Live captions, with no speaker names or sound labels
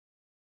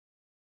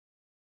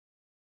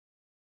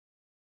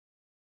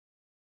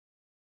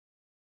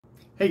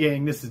Hey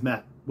gang, this is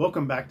Matt.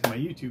 Welcome back to my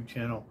YouTube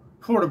channel,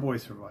 Florida Boy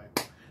Survive.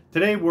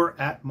 Today we're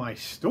at my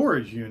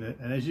storage unit,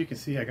 and as you can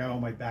see, I got all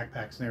my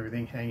backpacks and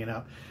everything hanging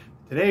up.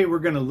 Today we're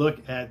going to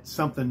look at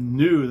something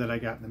new that I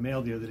got in the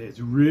mail the other day. It's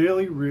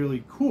really,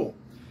 really cool.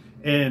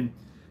 And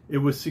it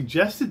was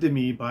suggested to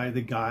me by the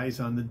guys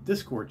on the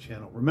Discord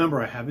channel.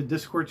 Remember, I have a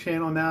Discord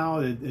channel now.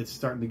 It's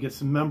starting to get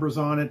some members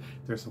on it.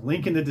 There's a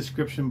link in the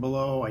description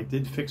below. I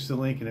did fix the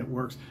link and it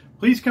works.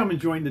 Please come and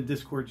join the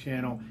Discord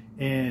channel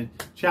and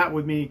chat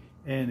with me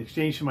and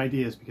exchange some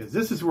ideas, because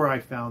this is where I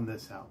found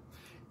this out.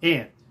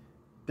 And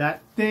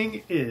that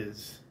thing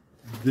is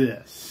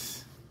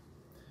this.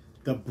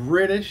 The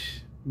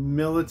British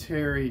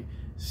military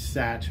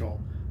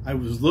satchel. I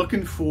was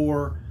looking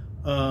for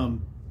a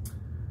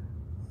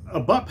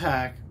butt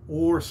pack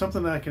or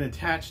something that I can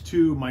attach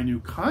to my new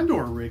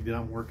Condor rig that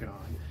I'm working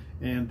on.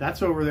 And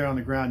that's over there on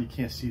the ground. You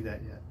can't see that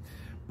yet.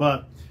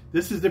 But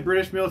this is the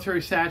British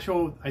military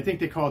satchel. I think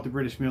they call it the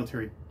British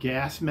military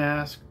gas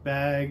mask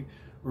bag,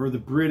 or the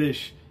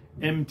British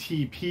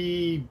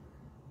MTP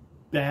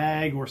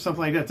bag, or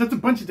something like that. That's a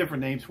bunch of different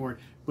names for it,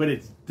 but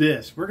it's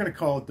this. We're going to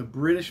call it the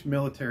British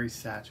military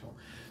satchel.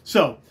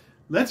 So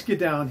let's get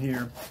down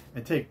here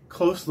and take a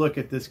close look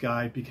at this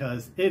guy,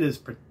 because it is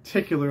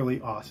particularly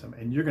awesome,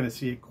 and you're going to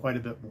see it quite a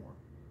bit more.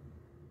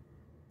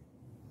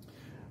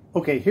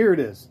 Okay, here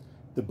it is.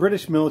 The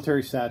British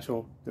military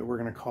satchel, that we're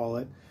going to call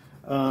it.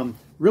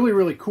 Really,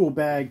 really cool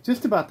bag.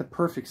 Just about the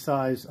perfect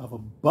size of a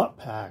butt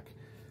pack.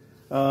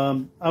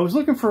 I was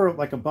looking for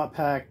like a butt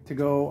pack to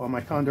go on my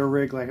Condor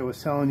rig, like I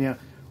was telling you,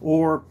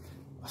 or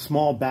a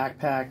small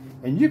backpack.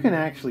 And you can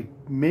actually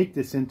make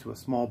this into a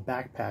small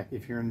backpack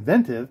if you're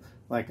inventive,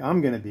 like I'm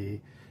going to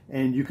be,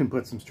 and you can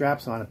put some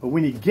straps on it. But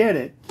when you get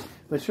it,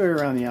 let's show you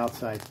around the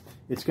outside.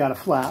 It's got a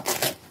flap,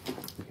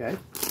 okay,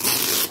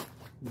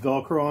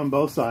 Velcro on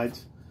both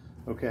sides,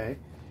 okay,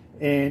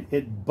 and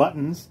it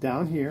buttons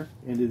down here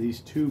into these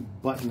two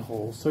button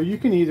holes. So you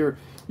can either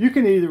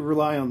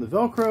rely on the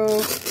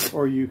Velcro,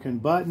 or you can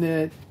button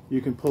it,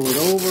 you can pull it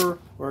over,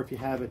 or if you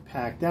have it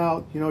packed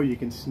out, you know, you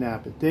can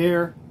snap it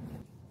there.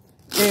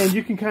 And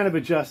you can kind of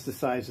adjust the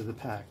size of the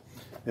pack.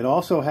 It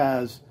also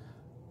has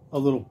a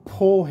little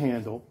pull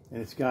handle,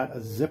 and it's got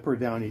a zipper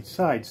down each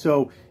side.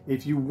 So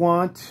if you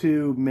want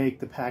to make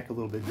the pack a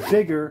little bit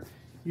bigger,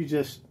 you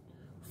just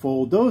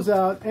fold those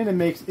out, and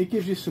it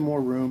gives you some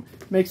more room,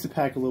 makes the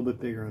pack a little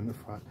bit bigger in the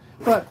front.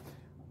 But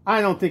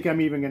I don't think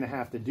I'm even going to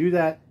have to do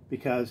that,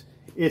 because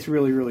it's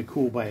really, really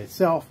cool by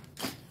itself.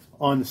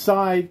 On the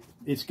side,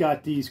 it's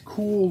got these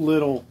cool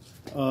little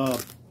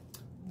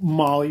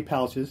molly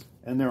pouches,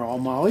 and they're all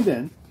mollied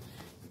in.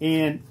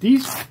 And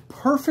these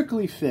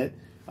perfectly fit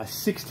a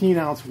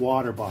 16-ounce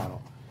water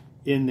bottle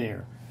in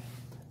there.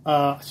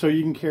 So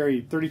you can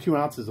carry 32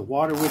 ounces of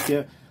water with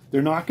you.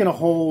 They're not going to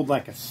hold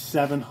like a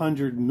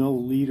 700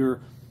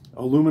 milliliter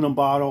aluminum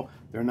bottle.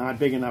 They're not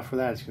big enough for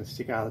that. It's going to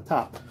stick out of the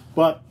top.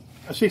 But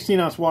a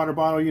 16-ounce water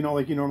bottle, you know,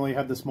 like you normally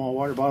have the small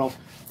water bottle,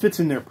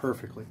 fits in there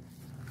perfectly.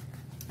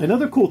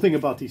 Another cool thing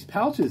about these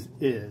pouches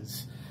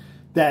is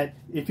that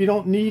if you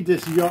don't need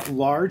this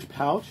large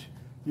pouch,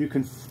 you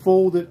can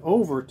fold it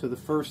over to the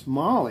first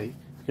molly,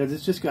 because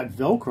it's just got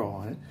Velcro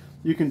on it.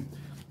 You can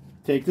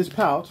take this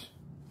pouch,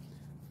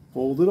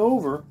 fold it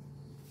over,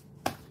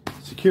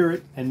 secure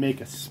it, and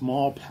make a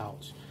small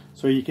pouch.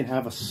 So you can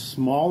have a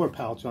smaller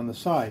pouch on the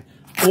side.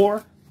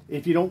 Or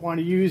if you don't want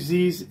to use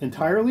these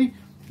entirely,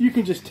 you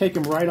can just take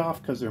them right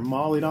off, because they're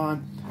mollied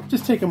on.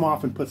 Just take them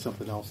off and put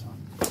something else on.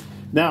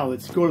 Now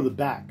let's go to the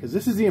back, because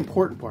this is the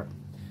important part.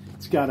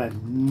 It's got a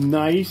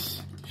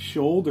nice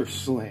shoulder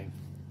sling,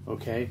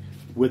 okay,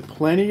 with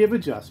plenty of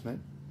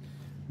adjustment.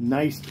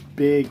 Nice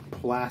big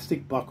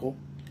plastic buckle.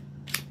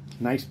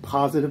 Nice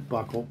positive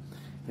buckle.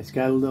 It's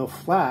got a little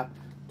flap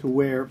to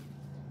where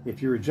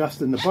if you're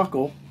adjusting the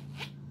buckle,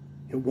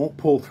 it won't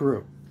pull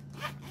through,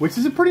 which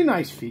is a pretty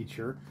nice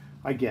feature,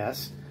 I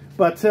guess.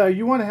 But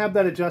you want to have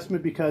that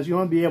adjustment, because you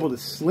want to be able to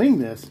sling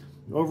this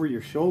over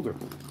your shoulder.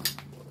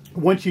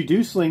 Once you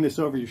do sling this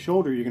over your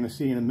shoulder, you're going to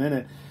see in a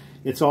minute,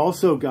 it's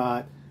also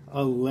got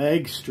a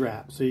leg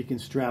strap. So you can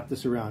strap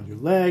this around your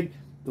leg.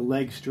 The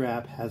leg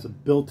strap has a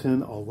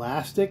built-in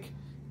elastic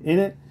in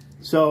it,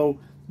 so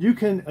you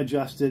can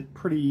adjust it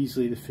pretty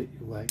easily to fit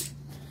your leg.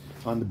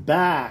 On the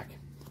back,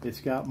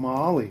 it's got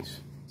mollies.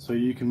 So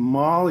you can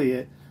molly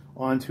it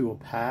onto a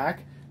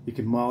pack. You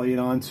can molly it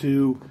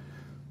onto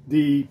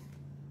the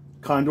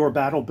Condor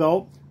battle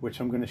belt, which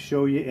I'm going to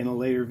show you in a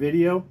later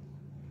video.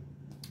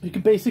 You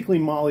can basically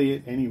molly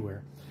it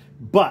anywhere.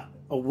 But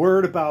a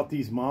word about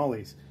these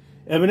mollies.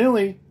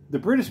 Evidently, the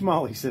British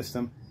molly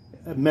system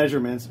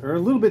measurements are a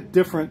little bit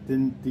different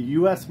than the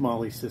US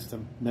molly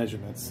system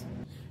measurements.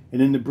 And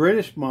in the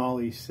British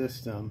molly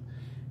system,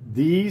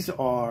 these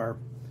are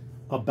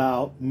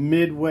about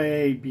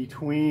midway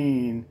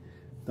between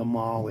the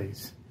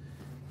mollies,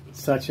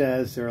 such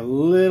as they're a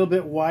little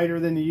bit wider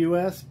than the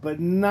US, but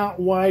not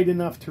wide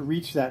enough to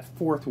reach that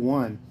fourth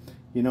one.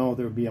 You know,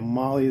 there would be a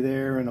molly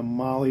there, and a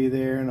molly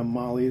there, and a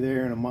molly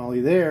there, and a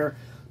molly there,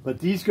 but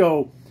these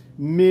go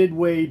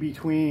midway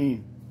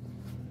between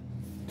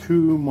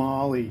two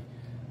molly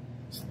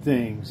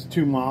things,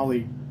 two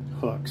molly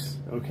hooks.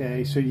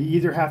 Okay, so you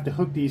either have to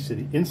hook these to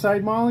the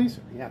inside mollies,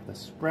 or you have to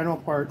spread them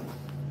apart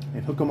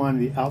and hook them onto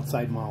the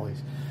outside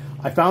mollies.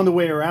 I found a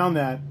way around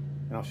that,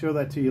 and I'll show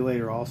that to you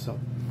later also.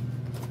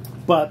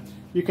 But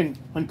you can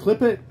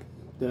unclip it,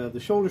 the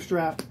shoulder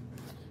strap,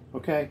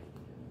 okay,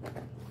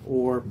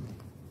 or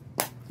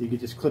you could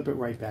just clip it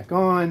right back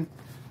on.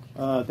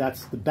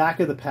 That's the back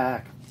of the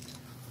pack.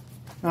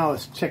 Now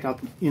let's check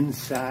out the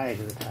inside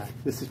of the pack.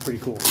 This is pretty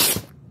cool.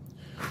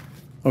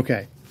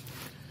 Okay,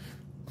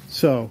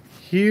 so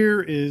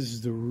here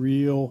is the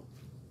real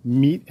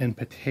meat and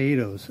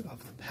potatoes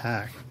of the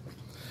pack.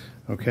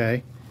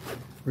 Okay,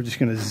 we're just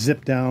going to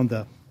zip down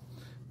the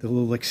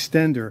little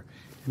extender.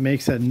 It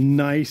makes a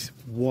nice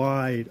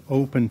wide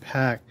open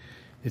pack.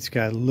 It's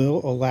got a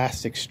little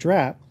elastic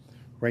strap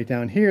right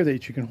down here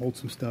that you can hold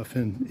some stuff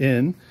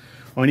in.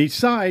 On each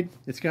side,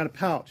 it's got a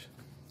pouch.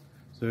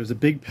 So there's a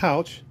big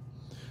pouch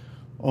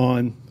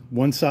on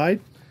one side,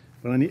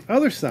 but on the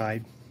other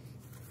side,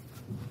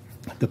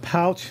 the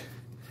pouch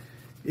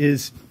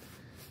is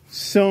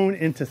sewn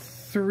into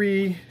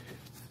 3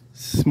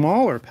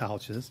 smaller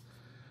pouches.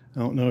 I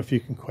don't know if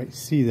you can quite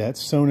see that.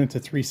 Sewn into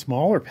 3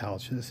 smaller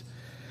pouches,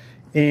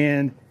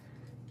 and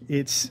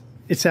it's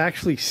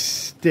actually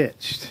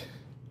stitched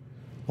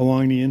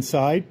along the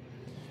inside.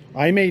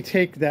 I may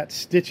take that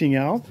stitching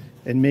out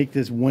and make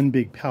this one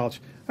big pouch.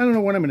 I don't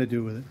know what I'm going to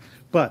do with it,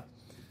 but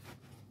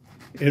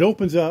it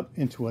opens up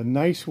into a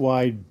nice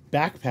wide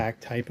backpack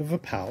type of a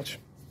pouch.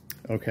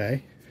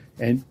 Okay,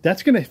 and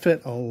that's going to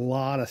fit a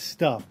lot of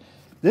stuff.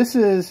 This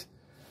is,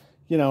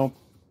 you know,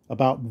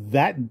 about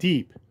that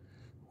deep,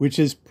 which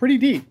is pretty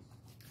deep.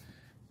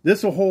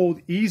 This will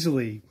hold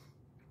easily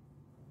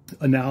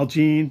an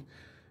Nalgene.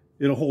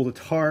 It'll hold a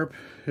tarp.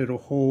 It'll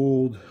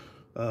hold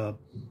a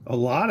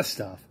lot of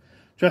stuff.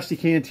 Trusty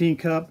canteen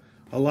cup,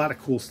 a lot of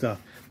cool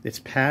stuff. It's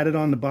padded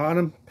on the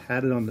bottom,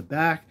 padded on the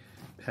back,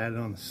 padded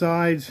on the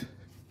sides.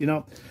 You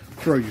know,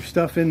 throw your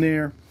stuff in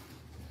there.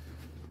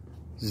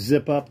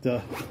 Zip up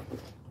the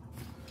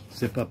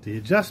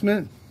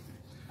adjustment.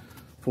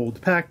 Fold the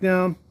pack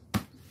down.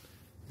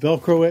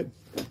 Velcro it.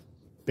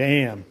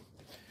 Bam.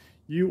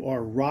 You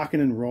are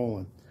rocking and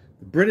rolling.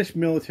 The British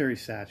military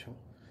satchel.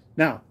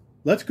 Now,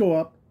 let's go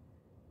up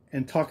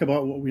and talk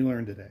about what we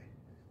learned today.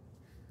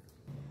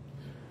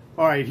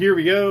 All right, here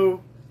we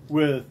go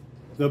with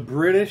the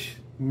British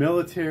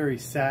military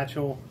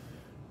satchel.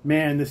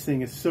 Man, this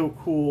thing is so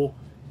cool.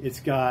 It's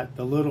got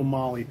the little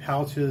molly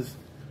pouches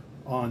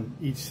on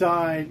each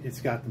side.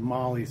 It's got the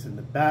mollies in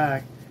the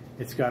back.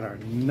 It's got our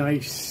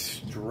nice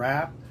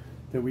strap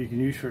that we can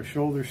use for a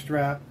shoulder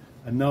strap.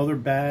 Another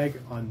bag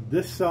on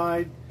this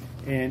side,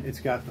 and it's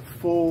got the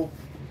full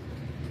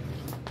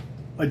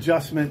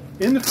adjustment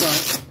in the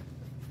front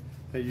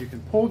that you can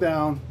pull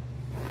down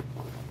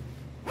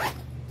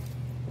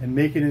and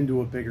make it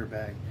into a bigger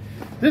bag.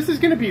 This is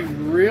going to be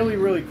really,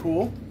 really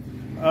cool.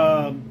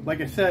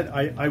 Like I said,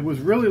 I was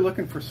really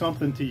looking for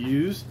something to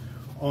use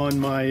on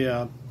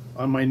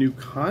my new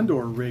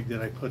Condor rig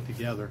that I put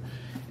together,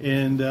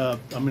 and I'm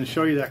going to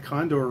show you that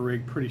Condor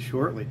rig pretty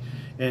shortly.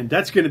 And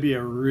that's going to be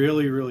a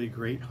really, really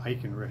great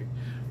hiking rig.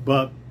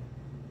 But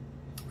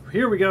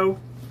here we go,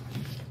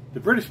 the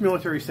British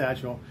military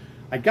satchel.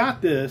 I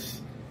got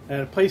this at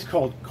a place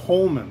called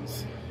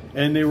Coleman's,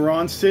 and they were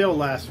on sale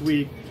last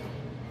week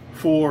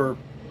for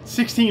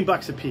 16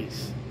 bucks a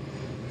piece.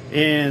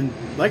 And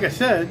like I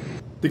said,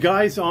 the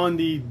guys on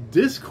the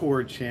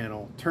Discord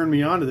channel turned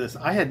me on to this.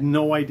 I had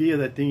no idea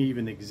that thing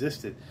even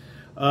existed.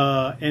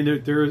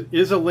 And there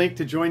is a link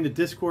to join the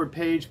Discord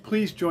page.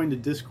 Please join the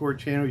Discord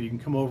channel. You can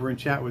come over and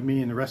chat with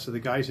me and the rest of the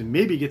guys and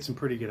maybe get some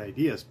pretty good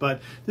ideas.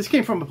 But this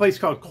came from a place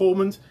called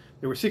Coleman's.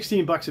 They were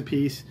 16 bucks a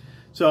piece.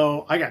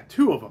 So I got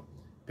 2 of them.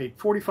 Paid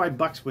 45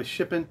 bucks with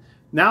shipping.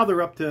 Now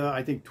they're up to,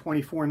 I think,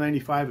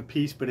 $24.95 a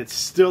piece, but it's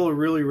still a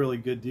really, really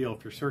good deal.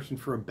 If you're searching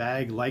for a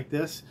bag like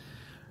this,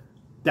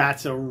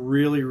 that's a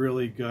really,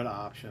 really good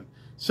option.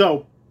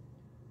 So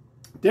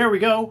there we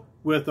go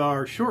with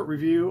our short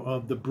review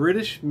of the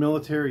British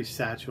military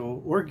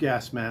satchel or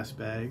gas mask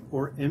bag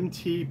or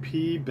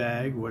MTP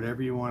bag,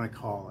 whatever you want to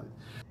call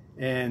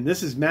it. And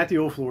this is Matt the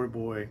Old Florida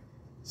Boy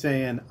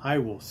saying, I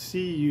will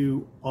see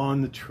you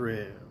on the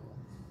trail.